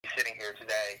sitting here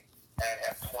today and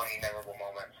have 20 memorable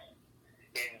moments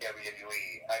in WWE,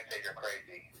 I'd say you're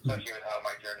crazy, especially with how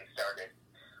my journey started.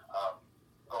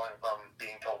 Going from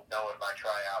being told no at my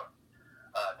tryout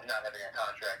to not having a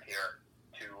contract here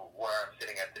to where I'm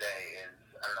sitting at today is,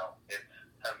 I don't know,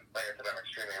 like I said, I'm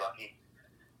extremely lucky,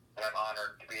 and I'm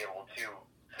honored to be able to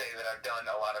say that I've done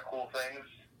a lot of cool things.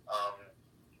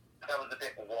 That was the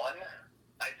big one.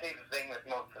 I'd say the thing that's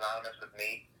most synonymous with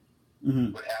me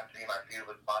would have to be my feud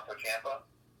with Tommaso Ciampa.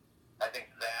 I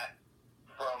think that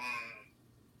from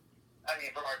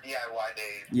our DIY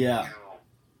days to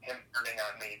him turning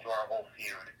on me to our whole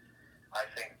feud, I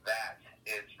think that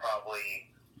is probably,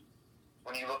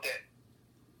 when you look at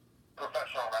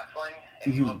professional wrestling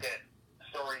and you look at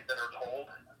stories that are told,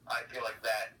 I feel like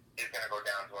that is going to go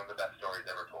down as one of the best stories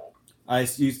ever told.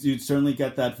 You'd certainly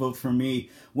get that vote from me.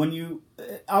 When you,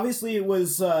 obviously it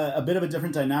was a bit of a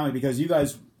different dynamic because you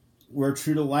guys were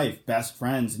true to life, best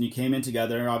friends, and you came in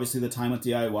together. Obviously the time with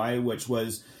DIY, which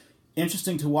was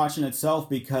interesting to watch in itself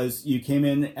because you came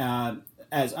in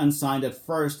as unsigned at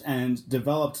first and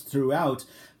developed throughout,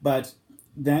 but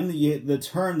then the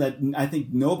turn that I think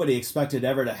nobody expected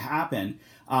ever to happen.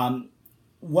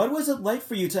 What was it like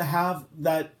for you to have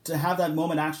that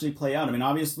moment actually play out? I mean,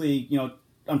 obviously,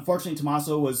 unfortunately,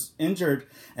 Tommaso was injured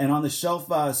and on the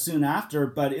shelf soon after,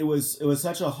 but it was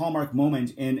such a hallmark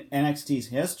moment in NXT's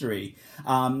history.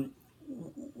 Was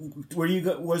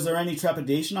there any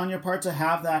trepidation on your part to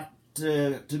have that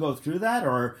to go through that,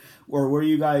 or were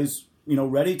you guys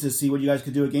ready to see what you guys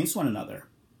could do against one another?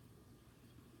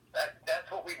 That's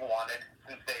what we've wanted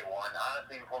since day one.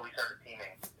 Honestly, before we started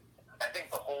teaming, I think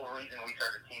the whole reason we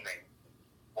started teaming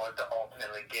was to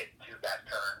ultimately get to that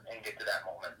turn and get to that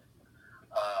moment.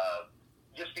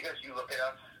 Just because you look at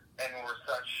us and we're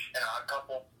such an odd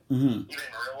couple, even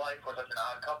in real life, we're such an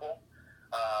odd couple.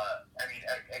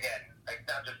 Again,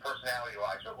 not just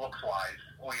personality-wise, but looks-wise,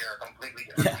 we are completely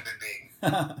different human beings.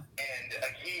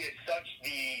 And he is such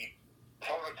the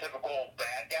prototypical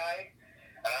bad guy,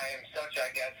 and I am such,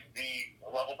 I guess, the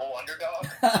lovable underdog,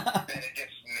 that it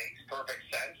just makes perfect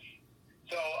sense.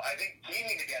 So I think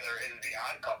teaming together is the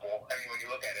odd couple. I mean, when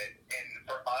you look at it, and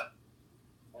for us,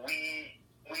 we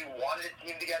wanted to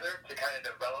team together to kind of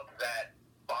develop that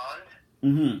bond,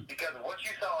 because what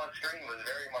you saw on screen was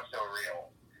very much so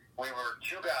real. We were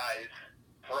two guys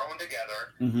thrown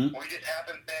together. We just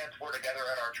happenstance were together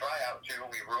at our tryout too.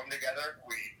 We roomed together.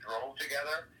 We drove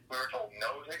together. We were told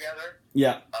no together.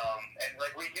 Yeah. And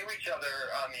we knew each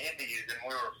other on the indies, and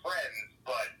we were friends.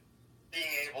 But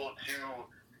being able to,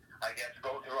 I guess,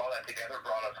 go through all that together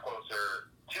brought us closer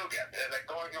together.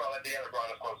 Going through all that together brought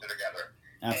us closer together.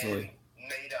 Absolutely. And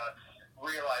made us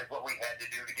realize what we had to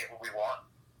do to get what we want.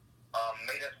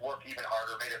 Made us work even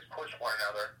harder. Made us push one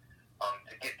another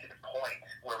to get to the point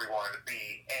where we wanted to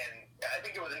be. And I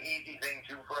think it was an easy thing,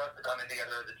 too, for us to come in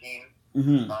together as a team.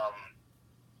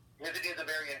 Because it is a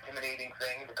very intimidating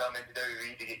thing to come into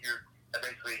WWE to get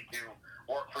basically to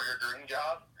work for your dream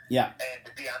job. Yeah. And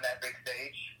to be on that big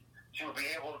stage, to be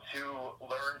able to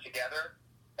learn together.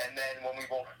 And then when we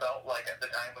both felt like at the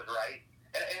time was right.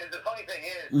 And the funny thing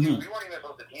is, we weren't even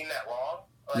supposed to team that long.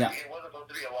 It wasn't supposed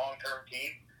to be a long-term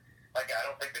team. I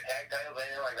don't think the tag titles or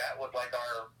anything like that was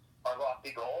our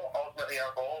lofty goal. Ultimately,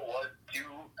 our goal was to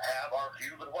have our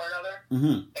feud with one another.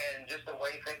 And just the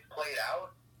way things played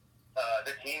out,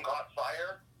 the team caught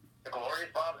fire. The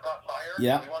Glorious Bombs caught fire.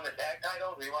 Yeah. We won the tag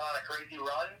titles. We went on a crazy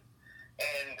run.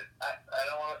 And I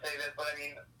don't want to say this, but I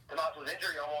mean, Tommaso's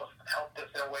injury almost helped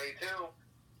us in a way, too,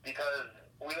 because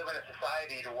we live in a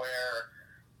society to where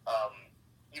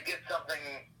you get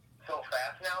something so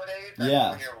fast nowadays.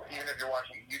 Yeah. Even if you're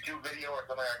watching a YouTube video or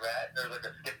something like that, there's a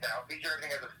skip now feature.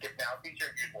 Everything has a skip now feature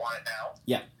if you just want it now.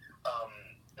 Yeah.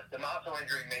 The Tommaso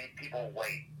injury made people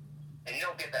wait. And you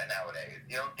don't get that nowadays.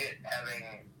 You don't get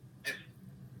having just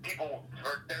people,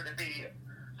 for there to be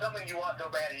something you want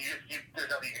so bad and there's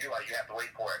nothing you can do about it. You have to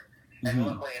wait for it. And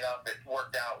luckily enough, it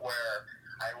worked out where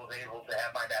I was able to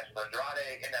have my match with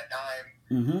Andrade in that time.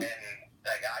 And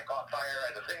I caught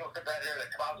fire as a singles competitor that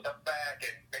Tommaso stepped back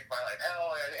and made my life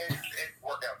hell. And it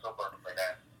worked out so perfectly,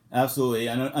 man. Absolutely.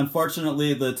 And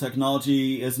unfortunately, the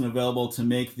technology isn't available to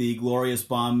make the Glorious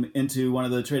Bomb into one of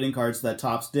the trading cards that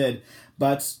Topps did.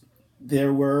 But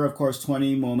there were, of course,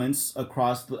 20 moments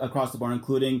across the board,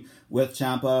 including with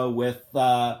Ciampa, with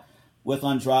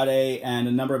Andrade, and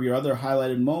a number of your other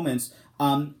highlighted moments.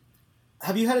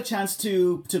 Have you had a chance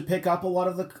to pick up a lot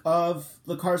of the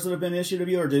cards that have been issued of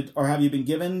you, or have you been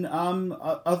given a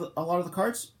lot of the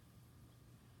cards?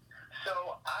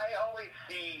 So I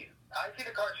see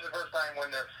the cards for the first time when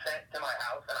they're sent to my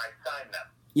house and I sign them.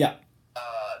 Yeah.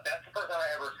 That's the first time I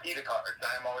ever see the cards. And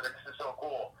I'm always like, this is so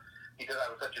cool. Because I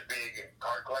was such a big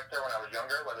card collector when I was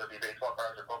younger, whether it be baseball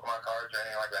cards or Pokemon cards or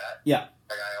anything like that. Yeah.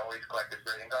 Like, I always collected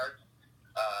trading cards.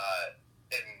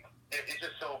 And it's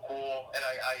just so cool. And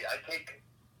I take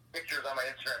pictures on my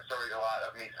Instagram stories a lot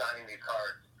of me signing these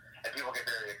cards. And people get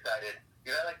very excited.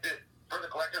 Because I like to, for the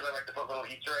collectors, I like to put little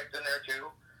Easter eggs in there too.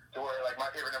 To where, like,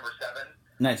 my favorite number 7.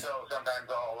 Nice. So sometimes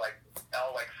I'll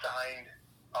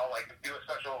do a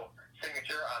special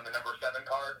signature on the number 7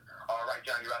 card. I'll write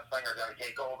Johnny Wrestling or Johnny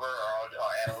Takeover, or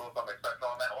I'll add a little something special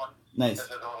on that one. Nice. Just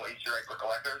as a little Easter egg for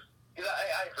collectors. Because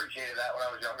I appreciated that when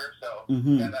I was younger, so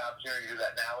Mm-hmm. having the opportunity to do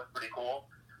that now is pretty cool.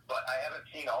 But I haven't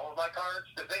seen all of my cards.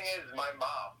 The thing is, my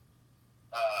mom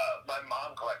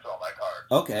collects all my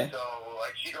cards. Okay. So,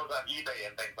 like, she goes on eBay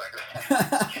and things like that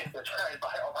to try and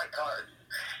buy all my cards.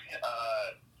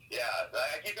 Yeah,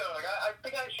 I keep going, like, I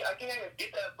think I can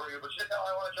get that for you, but she's like, no,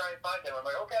 I want to try and find them. I'm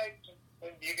like, okay,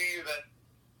 you do you then.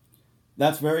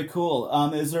 That's very cool.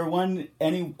 Is there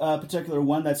any particular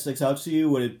one that sticks out to you?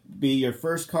 Would it be your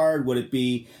first card? Would it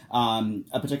be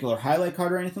a particular highlight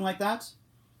card or anything like that?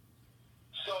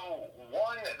 So,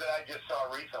 one that I just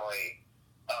saw recently,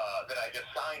 that I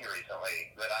just signed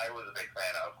recently, that I was a big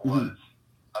fan of, was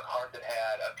a card that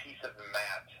had a piece of the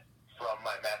mat from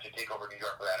my match at TakeOver New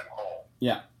York with Adam Cole.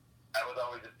 Yeah. I was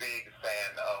always a big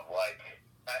fan of, like,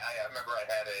 I remember I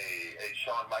had a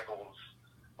Shawn Michaels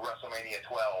WrestleMania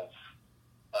 12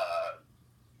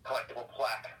 collectible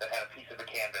plaque that had a piece of the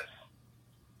canvas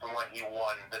from when he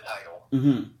won the title.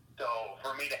 Mm-hmm. So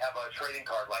for me to have a trading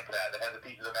card like that has a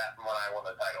piece of the mat from when I won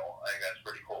the title, I think that's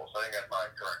pretty cool. So I think that's my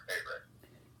current favorite.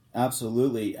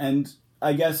 Absolutely. And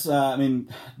I guess,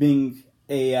 being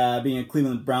a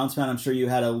Cleveland Browns fan, I'm sure you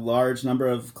had a large number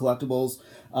of collectibles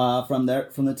from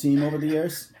the team over the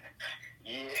years.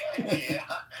 Yeah. I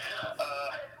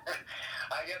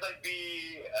guess I'd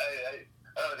be.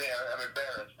 I'm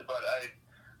embarrassed, but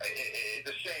it's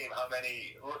a shame how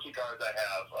many rookie cards I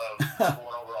have of number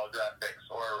 1 overall draft picks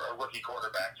or rookie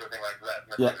quarterbacks or things like that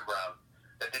from the Cleveland Browns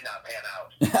that did not pan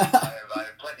out. I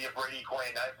have plenty of Brady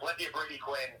Quinn. Plenty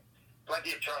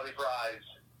of Charlie Fries.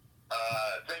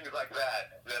 Things like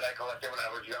that I collected when I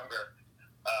was younger.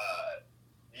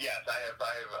 Yes, I have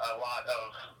a lot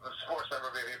of sports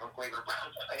memorabilia from Cleveland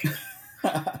Browns players.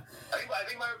 I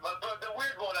think the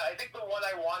weird one, I think the one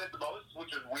I wanted the most,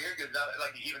 which was weird because not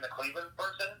like even the Cleveland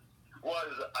person, was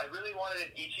I really wanted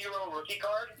an Ichiro rookie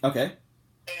card. Okay.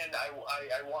 And I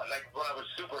want, like, when I was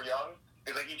super young,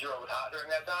 because like Ichiro was hot during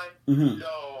that time. Mm-hmm.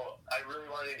 So I really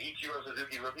wanted an Ichiro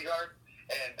Suzuki rookie card.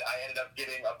 And I ended up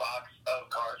getting a box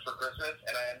of cards for Christmas,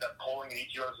 and I ended up pulling an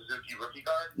Ichiro Suzuki rookie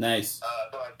card. Nice.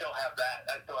 So I still have that.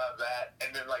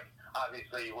 And then, like,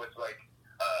 obviously with, like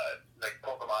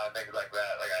Pokemon and things like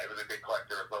that, like, I was a big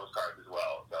collector of those cards as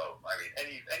well. So, I mean,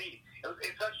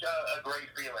 it's such a great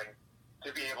feeling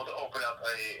to be able to open up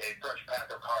a fresh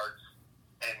pack of cards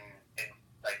and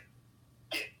like,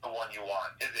 get the one you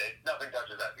want. Nothing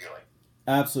touches that feeling.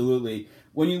 Absolutely.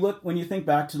 When you think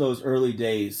back to those early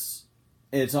days,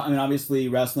 obviously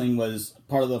wrestling was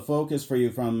part of the focus for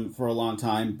you for a long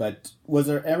time, but was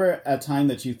there ever a time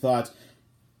that you thought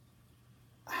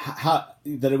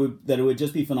that it would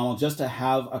just be phenomenal just to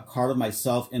have a card of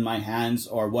myself in my hands,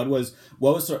 or was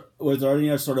there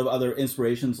any sort of other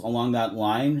inspirations along that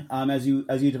line as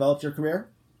you developed your career?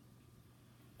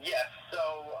 Yes.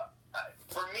 So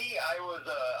for me, I was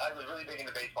really big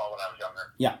into baseball when I was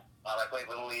younger. Yeah. I played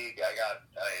Little League. I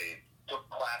took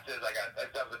classes. I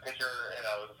was a pitcher and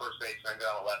I was a first baseman, but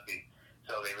I'm a lefty,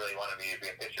 so they really wanted me to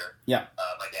be a pitcher. Yeah.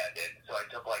 My dad did. So I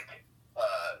took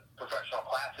professional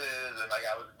classes, and like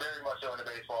I was very much into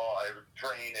baseball. I would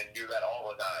train and do that all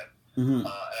the time. Mm-hmm.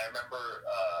 And I remember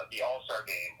the All-Star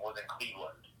game was in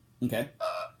Cleveland. Okay.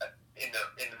 In the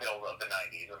middle of the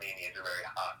 90s when the Indians were very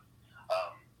hot.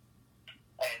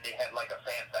 And they had like a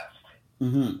fan fest.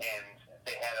 Mm-hmm. And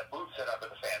they had a booth set up at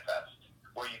the fan fest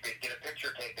where you could get a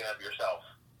picture taken of yourself,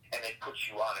 and they put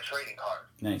you on a trading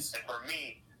card. Nice. And for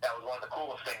me, that was one of the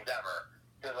coolest things ever.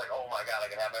 It was like, oh my God,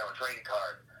 I can have my own trading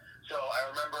card. So I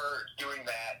remember doing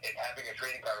that and having a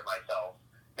trading card of myself.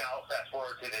 Now fast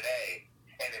forward to today,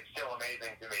 and it's still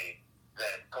amazing to me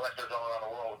that collectors all around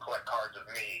the world collect cards of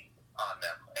me on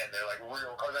them. And they're like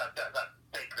real cards, not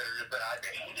fake, that are just that I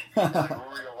made. Like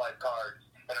real life cards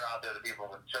that are out there that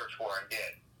people would search for and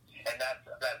get. And that's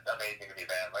amazing to me,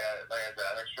 man. Like I said,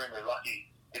 I'm extremely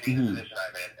lucky to be in the position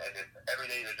I'm in, and every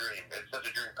day is a dream. It's such a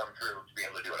dream come true to be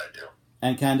able to do what I do.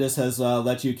 And Candace has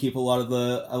let you keep a lot of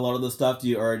the stuff. Do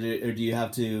you have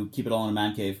to keep it all in a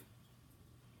man cave?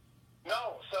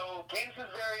 No. So Candace is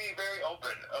very, very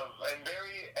open and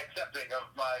very accepting of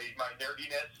my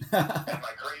nerdiness and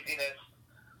my craziness.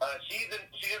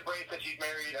 embrace that she's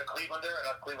married a Clevelander,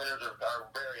 and us Clevelanders are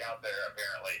very out there,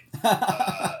 apparently.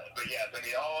 But yes, I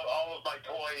mean, all of my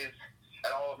toys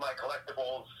and all of my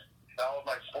collectibles and all of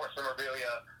my sports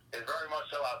memorabilia is very much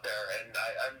so out there, and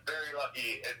I'm very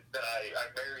lucky that I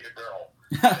married a girl.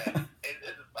 I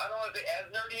don't want to say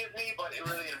as nerdy as me, but it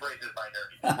really embraces my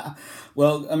nerdiness.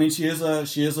 Well, I mean, she is a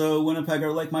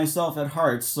Winnipegger like myself at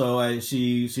heart, so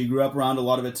she grew up around a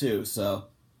lot of it too. So.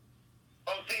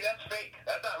 Oh, see, that's fake.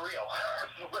 That's not real.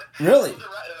 Really?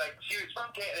 Like, she was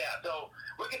from Canada. Yeah, so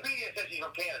Wikipedia says she's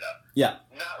from Canada. Yeah.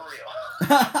 Not real.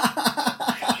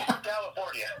 She's from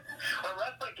California. Her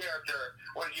wrestling character,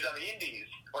 when she's on the Indies,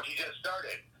 when she just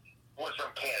started, was from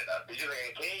Canada. She's like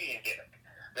a Canadian gimmick.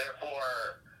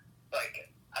 Therefore, like,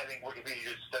 I think Wikipedia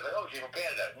just said, like, oh, she's from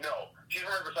Canada. No, she's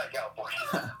from Riverside,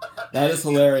 California. That is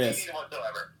hilarious. She's from Canadian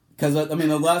whatsoever. Because, I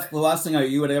mean, the last thing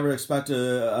you would ever expect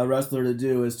a wrestler to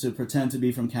do is to pretend to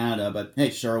be from Canada, but hey,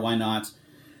 sure, why not?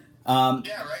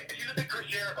 Yeah, right. She's a big Chris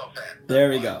Jericho fan. There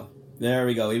we go. There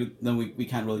we go. Even though we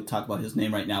can't really talk about his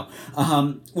name right now.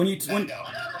 When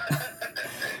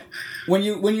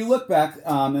you look back,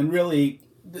 and really,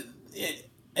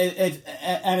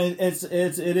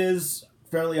 it is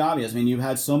fairly obvious. I mean, you've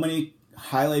had so many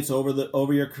highlights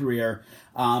over your career.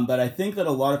 But I think that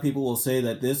a lot of people will say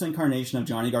that this incarnation of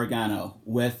Johnny Gargano,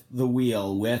 with the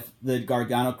wheel, with the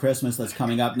Gargano Christmas that's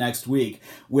coming up next week,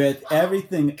 with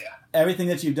everything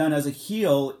that you've done as a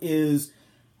heel, is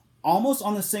almost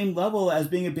on the same level as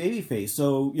being a babyface.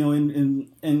 So, you know,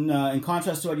 in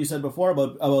contrast to what you said before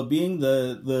about being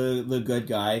the good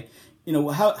guy, you know,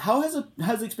 how has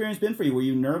the experience been for you? Were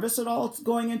you nervous at all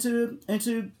going into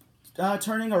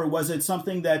turning, or was it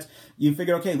something that you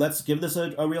figured, okay, let's give this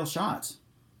a real shot?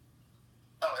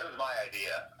 Oh, it was my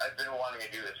idea. I've been wanting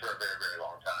to do this for a very, very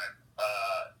long time.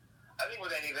 I think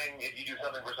with anything, if you do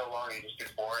something for so long, it just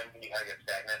gets boring and you kind of get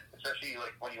stagnant. Especially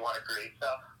like when you want to create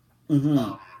stuff. Mm-hmm.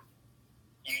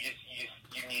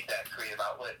 You need that creative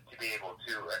outlet to be able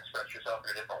to express yourself in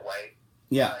a different way.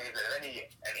 Yeah. Like I said, any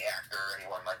actor or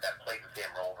anyone like that plays the same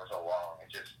role for so long, it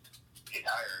just get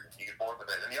tired and you get bored with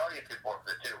it, and the audience gets bored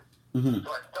with it too. Mm-hmm. So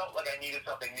I felt like I needed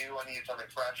something new. I needed something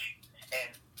fresh, and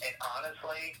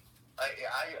honestly,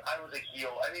 I was a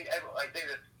heel. I mean, I say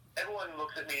this. Everyone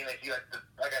looks at me and they see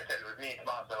like I said, it was me and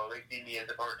Tommaso. They see me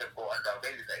as a prototypical underdog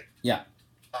babyface. Yeah.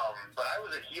 But I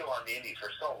was a heel on the Indies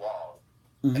for so long,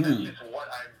 Mm-hmm. and that's just what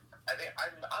I think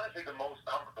I'm honestly the most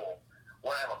comfortable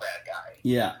when I'm a bad guy.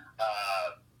 Yeah.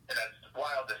 And that's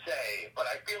wild to say, but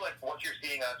I feel like what you're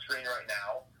seeing on screen right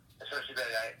now, especially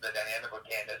the dynamic with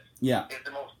Candice, is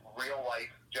the most real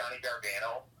life Johnny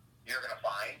Gargano you're gonna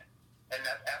find, and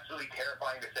that's absolutely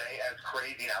terrifying to say, as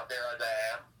crazy and out there as I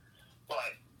am.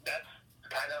 But that's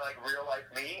kind of like real life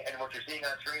me, and what you're seeing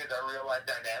on screen is our real life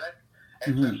dynamic.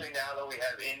 And especially now that we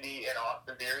have Indy and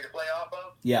Austin Theory to play off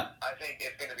of, I think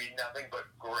it's going to be nothing but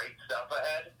great stuff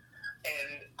ahead.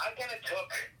 And I kind of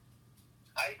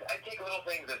I take little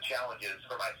things as challenges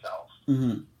for myself.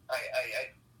 Mm-hmm.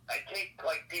 I take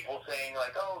like people saying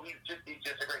like, oh, he's just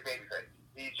a great babyface.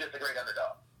 He's just a great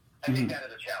underdog. I take that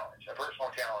as a challenge, a personal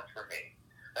challenge for me.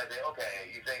 I say, okay,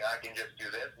 you think I can just do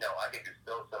this? No, I can do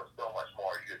so much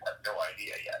more. You just have no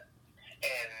idea yet.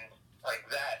 And like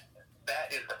that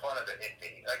is the fun of it in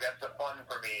me. Like that's the fun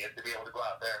for me, is to be able to go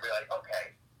out there and be like,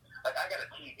 okay, like I got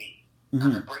a TV. I'm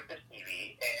gonna break this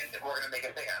TV and we're gonna make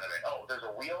a thing out of it. Oh, there's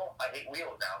a wheel. I hate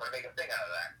wheels now. I'm gonna make a thing out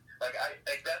of that. Like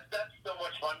that's so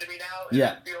much fun to me now. And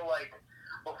I feel like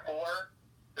before,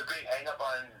 the big hang up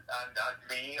on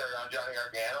me or on Johnny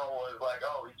Gargano was like,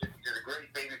 oh, he's a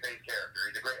great babyface character.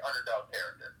 He's a great underdog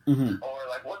character. Mm-hmm. Or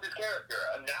like, what's his character?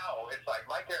 And now it's like,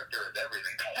 my character is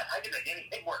everything. I can make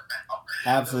anything work now.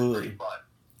 Absolutely. So fun.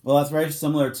 Well, that's very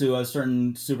similar to a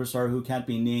certain superstar who can't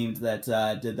be named that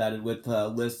did that with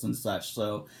lists and such.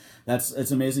 So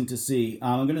it's amazing to see.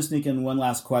 I'm going to sneak in one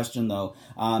last question, though.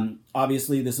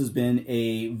 Obviously, this has been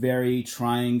a very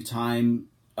trying time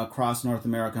across North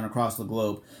America and across the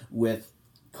globe with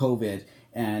COVID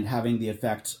and having the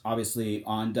effect, obviously,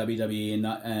 on WWE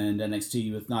and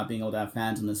NXT with not being able to have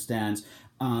fans in the stands.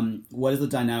 What has the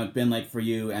dynamic been like for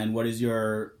you, and what is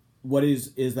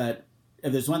that?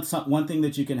 If there's one thing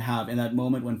that you can have in that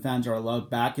moment when fans are allowed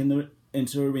back into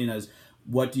arenas,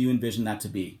 what do you envision that to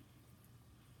be?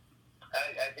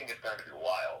 I think it's going to be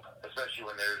wild, especially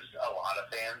when there's a lot of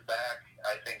fans back.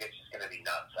 I think it's just going to be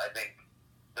nuts. I think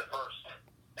the first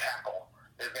tackle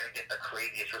is going to get the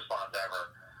craziest response ever.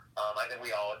 I think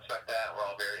we all expect that. We're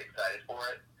all very excited for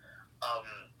it.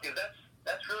 Because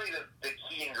that's really the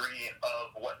key ingredient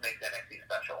of what makes NXT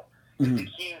special. It's the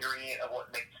key ingredient of what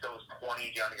makes those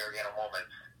 20 Johnny Gargano moments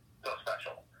so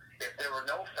special. If there were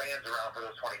no fans around for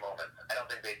those 20 moments, I don't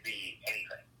think they'd be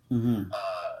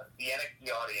The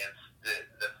NXT audience,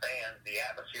 the fans, the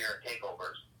atmosphere, and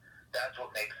takeovers, that's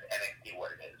what makes NXT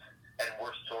what it is. And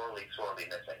we're sorely, sorely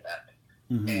missing that.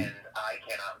 And I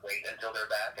cannot wait until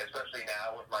they're back, especially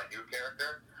now with my new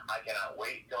character. I cannot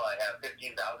wait till I have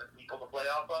 15,000 people to play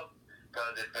off of,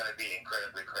 because it's going to be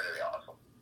incredibly, incredibly awesome.